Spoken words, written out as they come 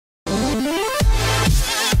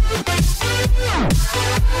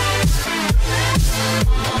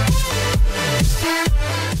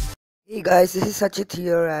Hey guys, this is Sachit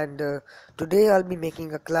here, and today I'll be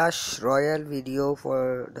making a Clash Royale video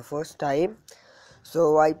for the first time.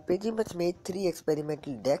 So I pretty much made 3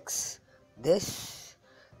 experimental decks. This,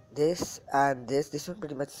 and this. This one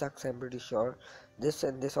pretty much sucks, I'm pretty sure. This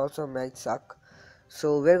and this also might suck.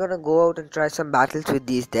 So we're gonna go out and try some battles with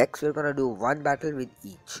these decks. We're gonna do one battle with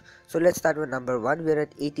each. So let's start with number 1. We're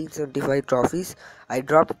at 1875 trophies. I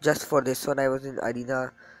dropped just for this one. I was in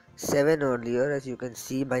Arena 7 earlier. As you can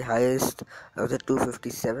see, my highest I was at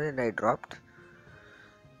 257 and I dropped.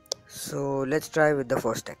 So let's try with the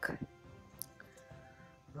first deck.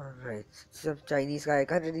 Alright, some Chinese guy. I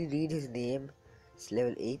can't really read his name. It's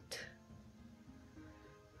level 8.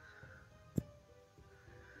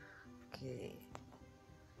 Okay.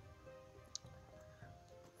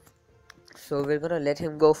 So we're gonna let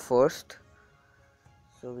him go first,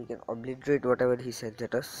 so we can obliterate whatever he sends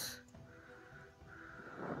at us.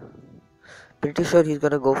 Pretty sure he's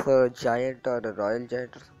gonna go for a giant or a royal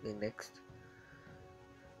giant or something next.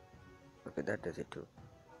 Okay, that does it too.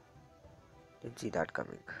 Didn't see that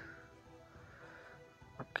coming.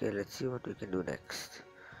 Okay, let's see what we can do next.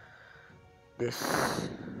 This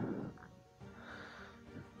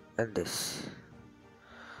and this.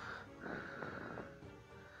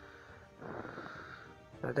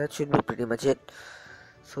 Now that should be pretty much it.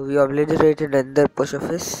 So we obliterated another push of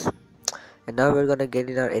his, and now we're gonna get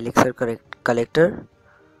in our elixir collector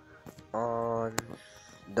on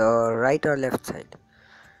the right or left side.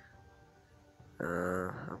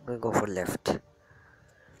 I'm gonna go for left.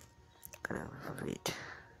 Wait.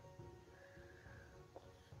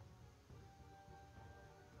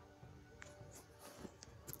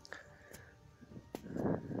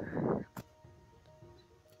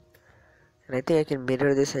 And I think I can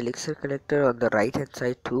mirror this elixir collector on the right hand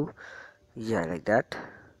side too. Yeah, like that.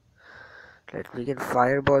 We can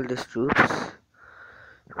fireball these troops,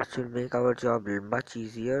 which will make our job much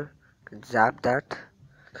easier. Can zap that.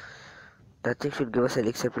 That thing should give us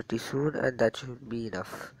elixir pretty soon, and that should be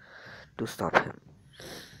enough to stop him.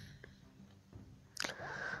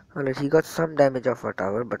 Alright, he got some damage off our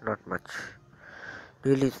tower, but not much.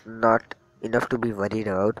 Really, it's not enough to be worried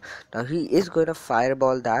about. Now he is going to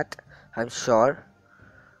fireball that, I'm sure.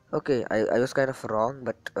 Okay, I was kind of wrong,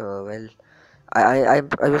 but well, I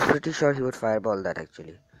was pretty sure he would fireball that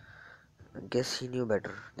actually. I guess he knew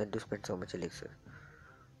better than to spend so much elixir.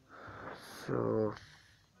 So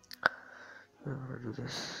we're gonna do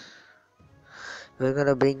this. We're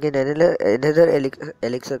gonna bring in another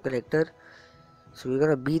elixir collector. So we're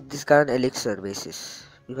gonna beat this guy on elixir basis.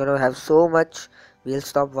 We're gonna have so much, we'll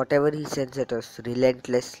stop whatever he sends at us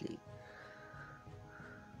relentlessly.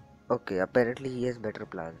 Okay, apparently he has better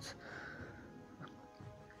plans.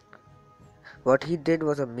 What he did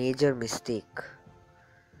was a major mistake.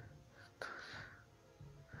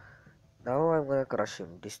 Now I'm gonna crush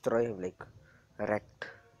him, destroy him like wrecked.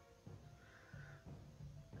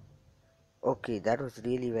 Okay, that was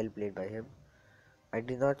really well played by him. I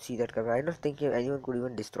did not see that coming. I don't think anyone could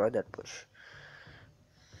even destroy that push.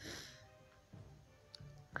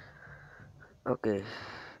 Okay,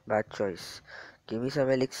 bad choice. Give me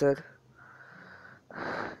some elixir.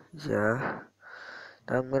 Yeah.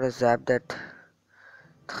 Now I'm gonna zap that.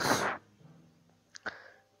 I'm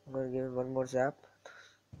gonna give him one more zap.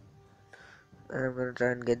 And I'm gonna try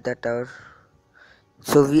and get that tower.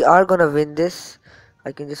 So we are gonna win this.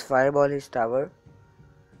 I can just fireball his tower.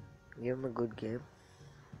 Give him a good game.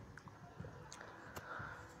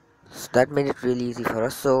 So that made it really easy for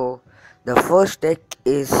us. So the first deck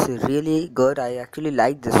is really good. I actually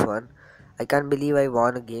like this one. I can't believe I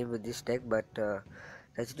won a game with this deck, but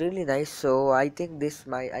that's really nice. So I think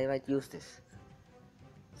I might use this.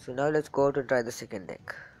 So now let's go out and try the second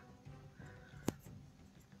deck.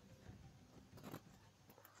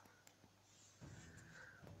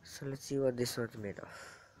 So let's see what this one's made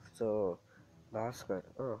of. So Bhaskar,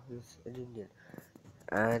 oh, he's an Indian,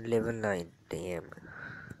 and level 9. Damn.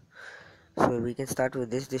 So we can start with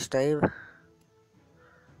this time.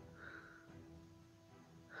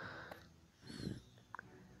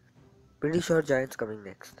 Pretty sure giant's coming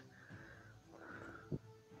next.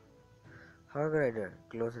 How can I do it?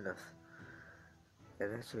 Close enough. Yeah,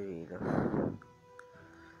 that's really enough.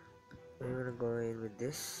 We're gonna go in with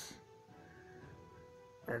this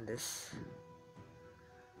and this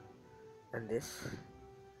and this.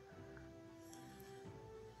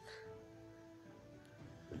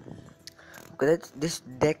 Okay, this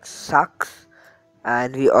deck sucks,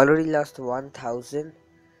 and we already lost 1000.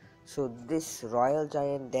 So this royal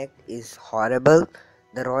giant deck is horrible.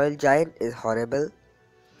 The royal giant is horrible,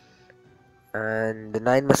 and the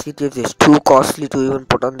 9 musketeers is too costly to even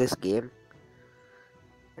put on this game.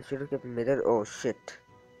 I should have kept mirror. Oh shit.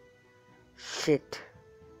 Shit.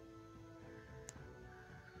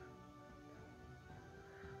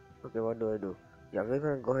 Okay, what do I do? Yeah, we're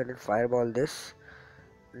gonna go ahead and fireball this.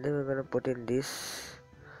 And then we're gonna put in this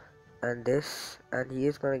and this. And he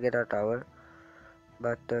is gonna get our tower.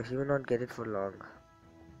 But he will not get it for long.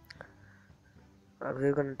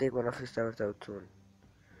 We're gonna take one of his towers out soon.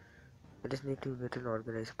 I just need to get an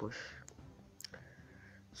organized push.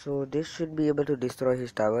 So this should be able to destroy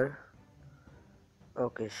his tower.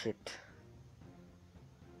 Okay, shit.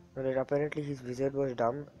 Alright, apparently his wizard was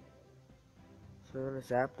dumb. So we're gonna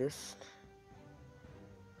zap this.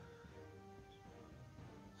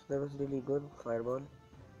 So that was really good. Fireball.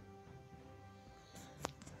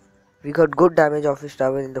 We got good damage of his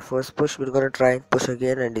tower in the first push. We're gonna try and push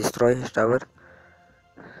again and destroy his tower.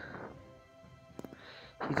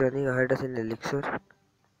 He's running ahead us in elixir.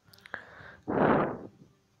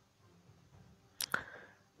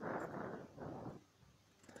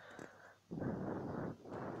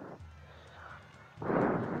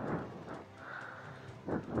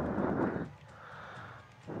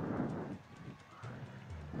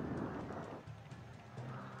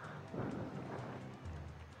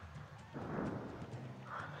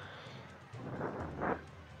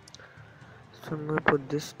 So I'm gonna put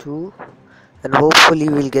this too, and hopefully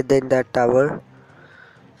we'll get that tower.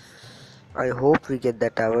 I hope we get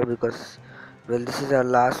that tower because, well, this is our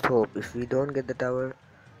last hope. If we don't get the tower,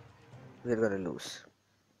 we're gonna lose.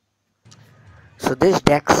 So this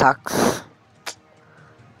deck sucks.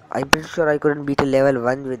 I'm pretty sure I couldn't beat a level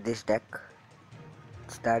 1 with this deck.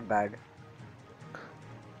 It's that bad.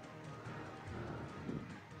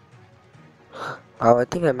 Wow, I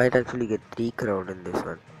think I might actually get 3 crown in this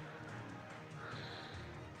one.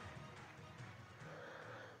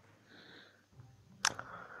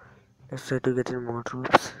 Let's try to get in more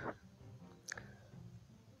troops.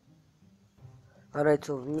 Alright,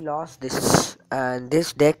 so we lost this, and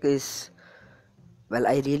this deck is, well,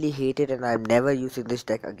 I really hate it and I'm never using this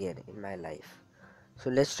deck again in my life. So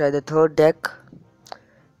let's try the third deck,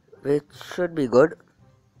 which should be good.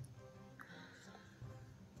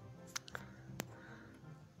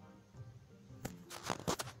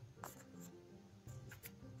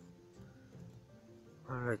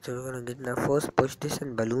 Alright, so we're gonna get in our first push this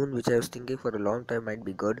and balloon, which I was thinking for a long time might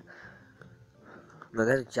be good. No,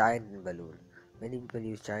 that's giant and balloon. Many people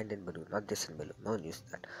use giant and balloon, not this and balloon. No one uses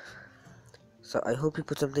that. So I hope you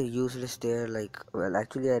put something useless there, like, well,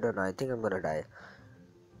 actually I don't know. I think I'm gonna die.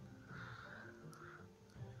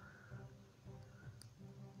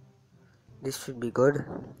 This should be good.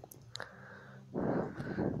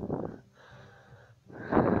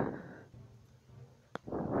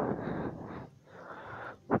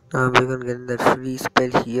 Now we're gonna get in that free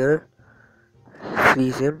spell here.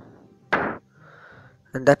 Freeze him.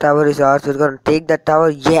 And that tower is ours. We're gonna take that tower.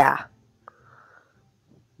 Yeah!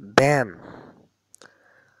 Bam!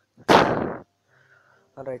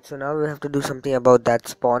 Alright, so now we have to do something about that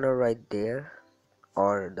spawner right there.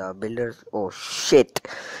 Or the builders. Oh shit!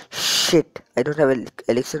 Shit! I don't have an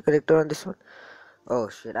elixir collector on this one. Oh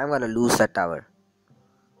shit, I'm gonna lose that tower.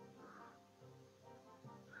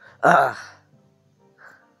 Ah!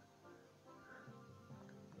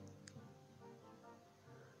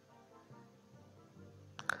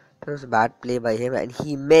 That was a bad play by him and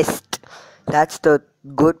he missed. That's the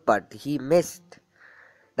good part. He missed.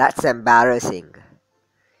 That's embarrassing.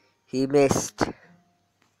 He missed.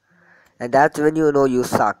 And that's when you know you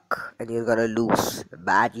suck and you're gonna lose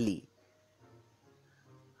badly.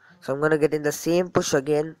 So I'm gonna get in the same push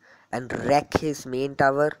again and wreck his main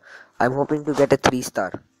tower. I'm hoping to get a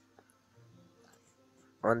 3-star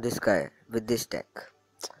on this guy with this deck.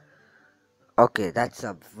 Okay, that's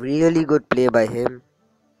a really good play by him.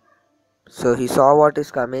 So he saw what is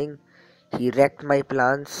coming. He wrecked my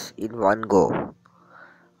plans in one go.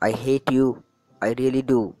 I hate you. I really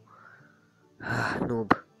do.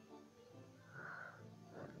 Noob.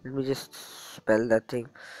 Let me just spell that thing.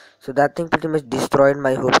 So that thing pretty much destroyed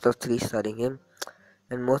my hopes of 3-starring him.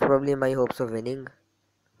 And most probably my hopes of winning.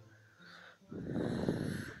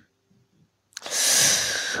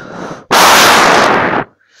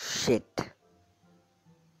 Shit.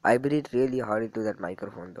 I breathed really hard into that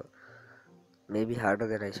microphone though. Maybe harder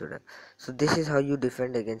than I should have. So this is how you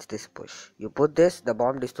defend against this push. You put this, the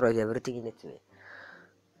bomb destroys everything in its way.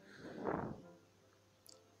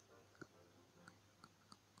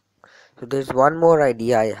 So there's one more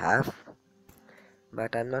idea I have,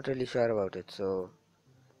 but I'm not really sure about it. So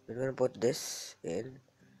we're gonna put this in.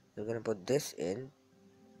 We're gonna put this in.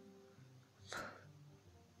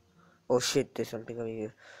 Oh shit, there's something over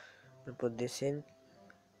here. We'll put this in.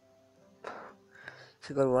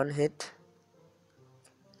 So we got 1 hit.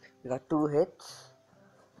 We got 2 hits.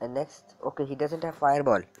 And next, okay, he doesn't have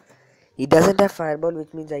fireball. He doesn't have fireball,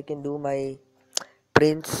 which means I can do my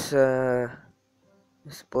Prince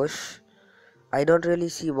push. I don't really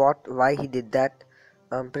see why he did that.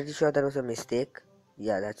 I'm pretty sure that was a mistake.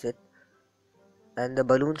 Yeah, that's it. And the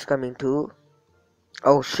balloon's coming too.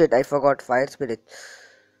 Oh shit, I forgot fire spirit.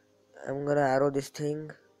 I'm gonna arrow this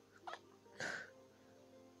thing.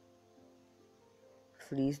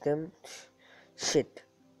 Freeze them. Shit.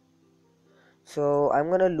 So I'm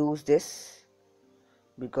gonna lose this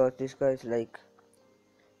because this guy is like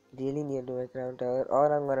really near to my crown tower,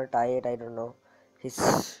 or I'm gonna tie it. I don't know. He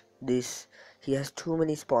has too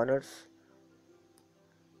many spawners,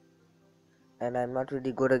 and I'm not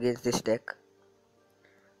really good against this deck.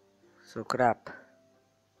 So crap.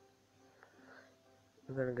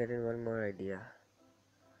 I'm gonna get in one more idea.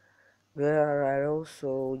 Where are arrows?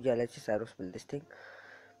 So yeah, let's just arrow spill this thing.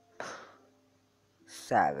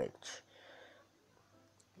 Savage.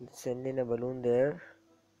 Let's send in a balloon there.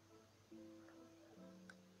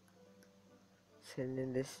 Send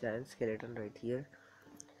in this giant skeleton right here.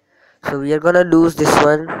 So we are gonna lose this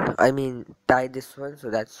one. I mean tie this one. So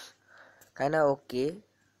that's kinda okay.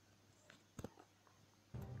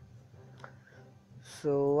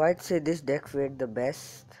 So I'd say this deck fared the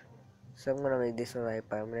best. So I'm gonna make this one my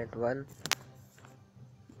permanent one.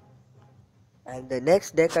 And the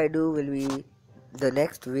next deck I do will be the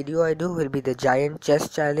next video I do will be the giant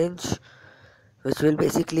chest challenge, which will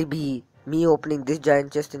basically be me opening this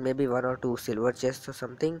giant chest and maybe 1 or 2 silver chests or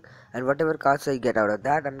something, and whatever cards I get out of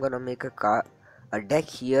that, I'm gonna make a deck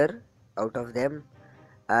here out of them,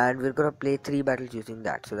 and we're gonna play 3 battles using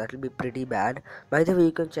that. So that will be pretty bad. By the way,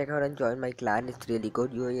 you can check out and join my clan. It's really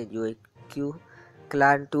good. UA and UAQ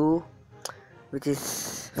clan 2, which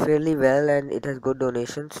is fairly well, and it has good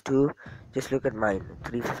donations too. Just look at mine,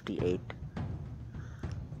 358.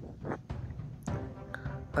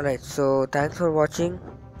 Alright, so thanks for watching.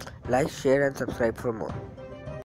 Like, share and subscribe for more.